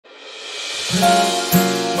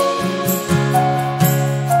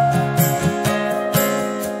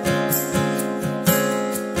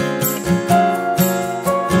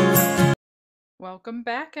Welcome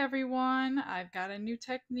back, everyone. I've got a new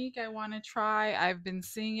technique I want to try. I've been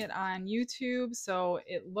seeing it on YouTube, so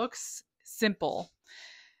it looks simple.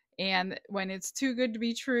 And when it's too good to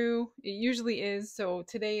be true, it usually is. So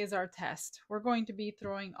today is our test. We're going to be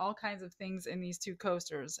throwing all kinds of things in these two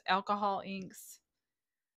coasters. Alcohol inks,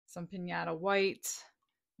 some pinata white,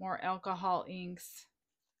 more alcohol inks,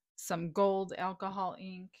 some gold alcohol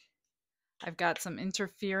ink. I've got some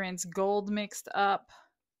interference gold mixed up.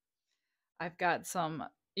 I've got some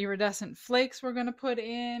iridescent flakes we're going to put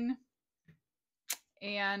in.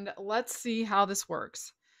 And let's see how this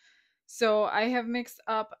works. So I have mixed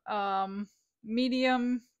up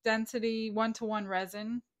medium density 1-to-1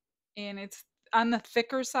 resin, and it's on the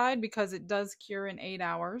thicker side because it does cure in 8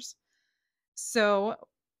 hours. So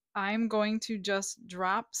I'm going to just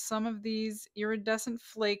drop some of these iridescent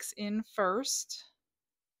flakes in first,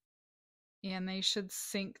 and they should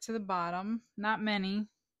sink to the bottom. Not many.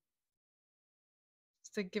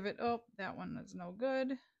 Just to give it, oh, that one is no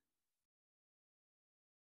good.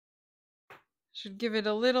 Should give it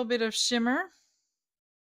a little bit of shimmer.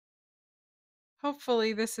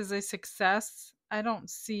 Hopefully this is a success. I don't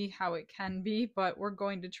see how it can be, but we're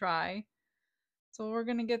going to try. So we're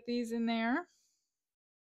going to get these in there.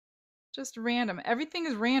 Just random. Everything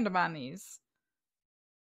is random on these.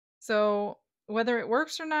 So whether it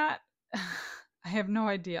works or not, I have no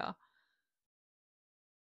idea.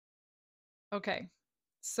 Okay,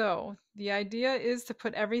 so the idea is to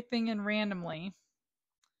put everything in randomly,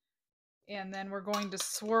 and then we're going to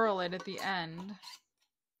swirl it at the end.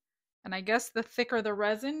 And I guess the thicker the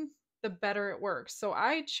resin, the better it works. So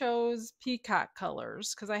I chose peacock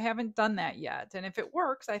colors because I haven't done that yet. And if it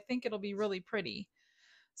works, I think it'll be really pretty.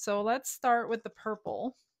 So let's start with the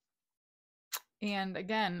purple. And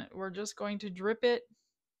again, we're just going to drip it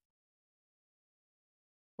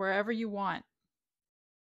wherever you want.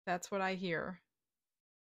 That's what I hear.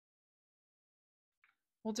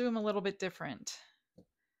 We'll do them a little bit different.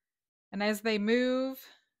 And as they move,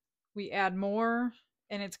 we add more,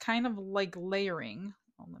 and it's kind of like layering.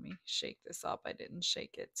 Oh, let me shake this up. I didn't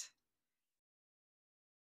shake it.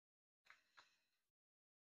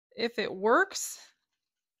 If it works,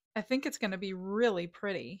 I think it's going to be really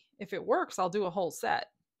pretty. If it works, I'll do a whole set.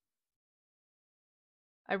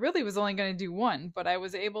 I really was only going to do one, but I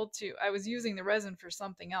was using the resin for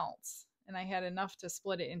something else, and I had enough to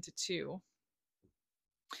split it into two.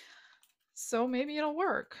 So maybe it'll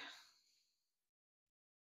work.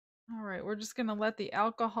 All right, we're just going to let the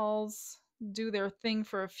alcohols do their thing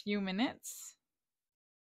for a few minutes.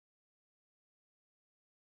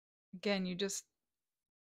 Again, you just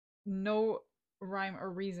no rhyme or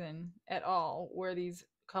reason at all where these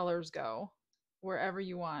colors go, wherever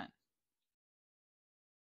you want.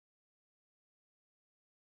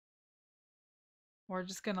 We're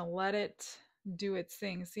just going to let it do its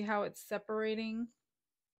thing. See how it's separating?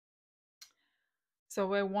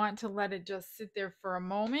 So I want to let it just sit there for a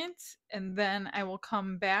moment, and then I will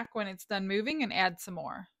come back when it's done moving and add some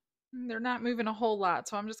more. They're not moving a whole lot,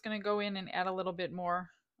 so I'm just going to go in and add a little bit more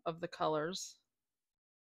of the colors.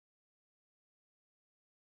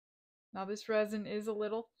 Now this resin is a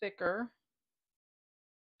little thicker,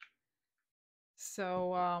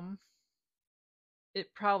 so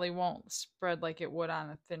it probably won't spread like it would on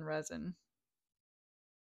a thin resin.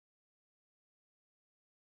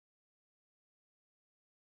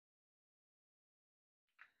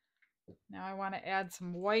 Now I want to add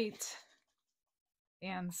some white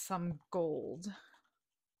and some gold.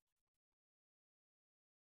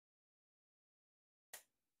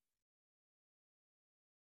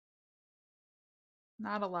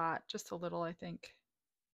 Not a lot, just a little, I think.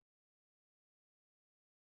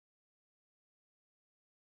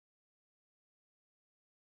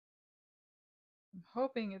 I'm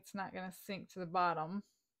hoping it's not going to sink to the bottom,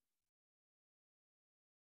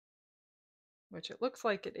 which it looks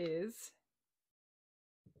like it is.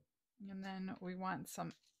 And then we want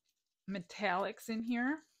some metallics in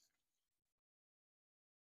here.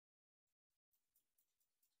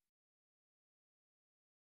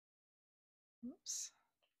 Oops.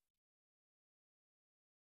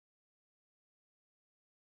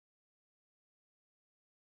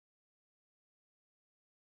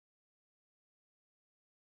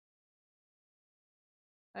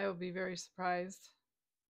 I will be very surprised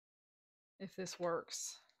if this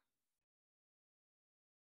works.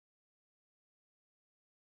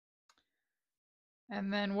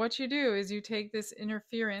 And then what you do is you take this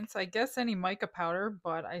interference, I guess any mica powder,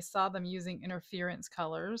 but I saw them using interference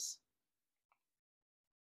colors.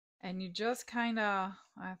 And you just kind of,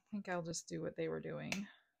 I think I'll just do what they were doing.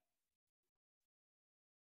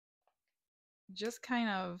 Just kind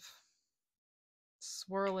of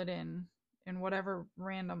swirl it in whatever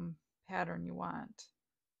random pattern you want.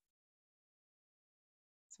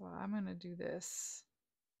 So I'm going to do this.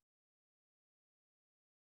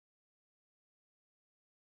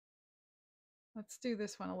 Let's do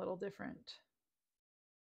this one a little different.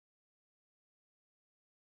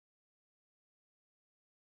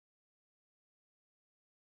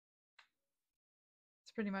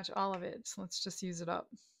 It's pretty much all of it, so let's just use it up.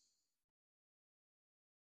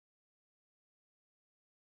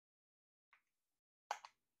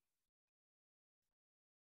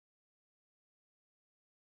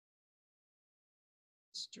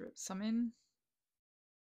 Strip some in.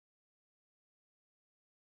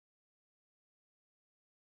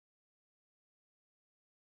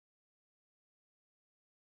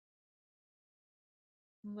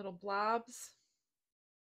 Little blobs.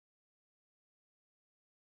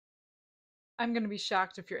 I'm going to be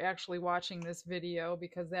shocked if you're actually watching this video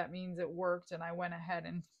because that means it worked and I went ahead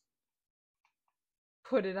and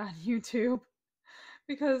put it on YouTube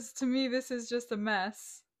because to me this is just a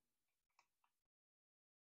mess.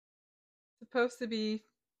 It's supposed to be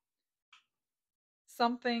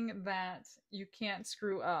something that you can't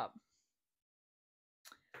screw up.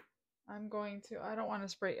 I don't want to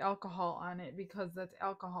spray alcohol on it because that's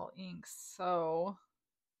alcohol ink, so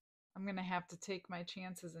I'm going to have to take my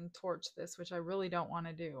chances and torch this, which I really don't want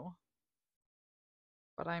to do.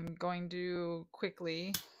 But I'm going to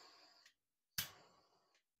quickly.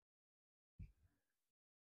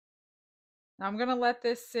 Now I'm going to let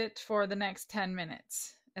this sit for the next 10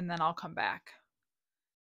 minutes and then I'll come back.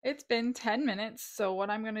 It's been 10 minutes, so what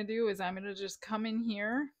I'm going to do is I'm going to just come in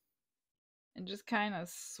here and just kind of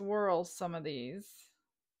swirl some of these.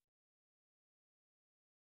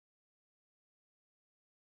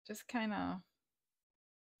 Just kind of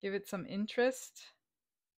give it some interest.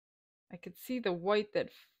 I could see the white that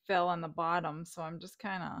fell on the bottom, so I'm just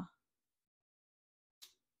kind of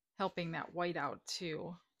helping that white out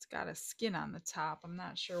too. It's got a skin on the top. I'm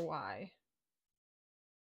not sure why.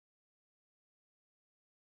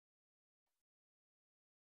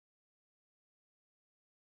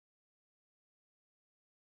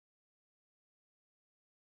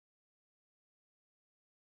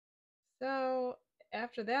 So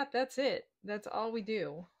after that, that's it. That's all we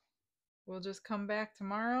do. We'll just come back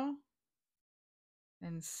tomorrow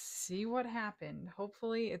and see what happened.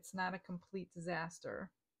 Hopefully it's not a complete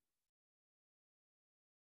disaster.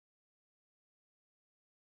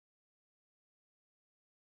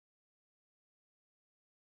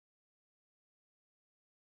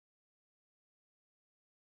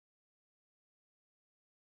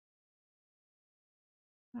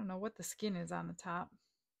 I don't know what the skin is on the top.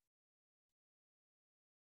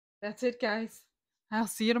 That's it, guys. I'll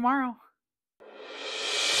see you tomorrow.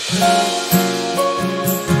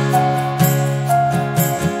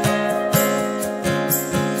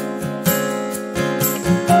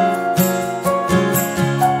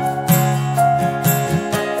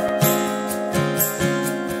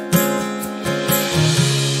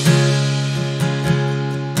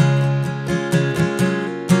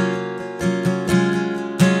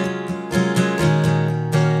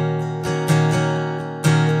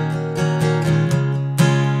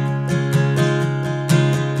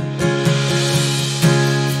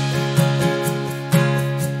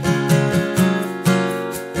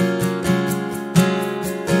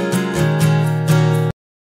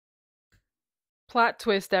 Plot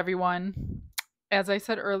twist, everyone. As I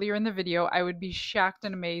said earlier in the video, I would be shocked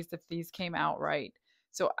and amazed if these came out right.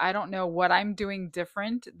 So I don't know what I'm doing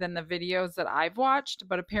different than the videos that I've watched,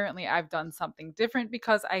 but apparently I've done something different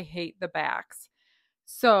because I hate the backs.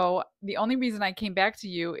 So the only reason I came back to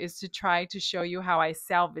you is to try to show you how I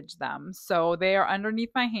salvage them. So they are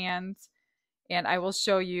underneath my hands and I will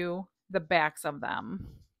show you the backs of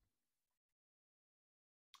them.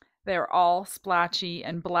 They're all splotchy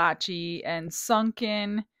and blotchy and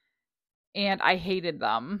sunken, and I hated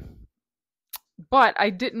them. But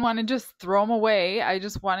I didn't want to just throw them away. I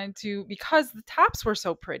just wanted to, because the tops were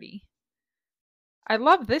so pretty. I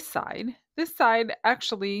love this side. This side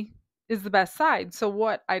actually is the best side. So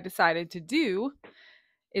what I decided to do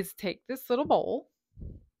is take this little bowl,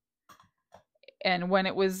 and when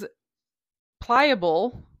it was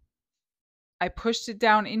pliable, I pushed it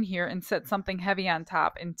down in here and set something heavy on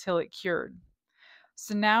top until it cured.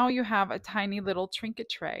 So now you have a tiny little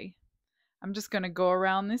trinket tray. I'm just going to go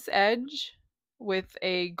around this edge with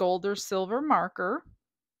a gold or silver marker,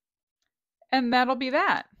 and that'll be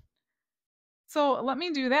that. So let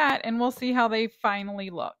me do that and we'll see how they finally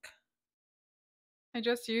look. I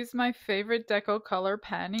just used my favorite deco color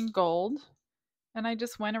pen in gold, and I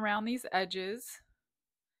just went around these edges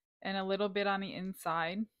and a little bit on the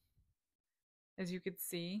inside, as you could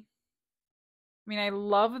see. I mean, I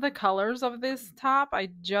love the colors of this top. I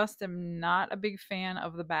just am not a big fan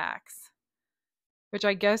of the backs, which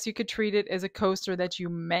I guess you could treat it as a coaster that you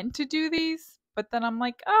meant to do these, but then I'm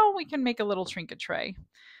like, oh, we can make a little trinket tray.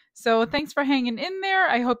 So thanks for hanging in there.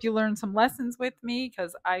 I hope you learned some lessons with me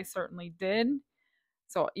because I certainly did.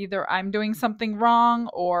 So either I'm doing something wrong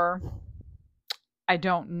or I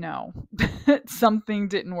don't know. Something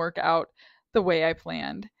didn't work out the way I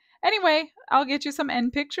planned. Anyway, I'll get you some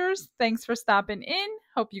end pictures. Thanks for stopping in.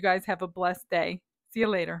 Hope you guys have a blessed day. See you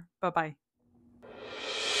later. Bye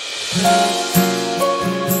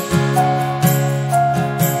bye.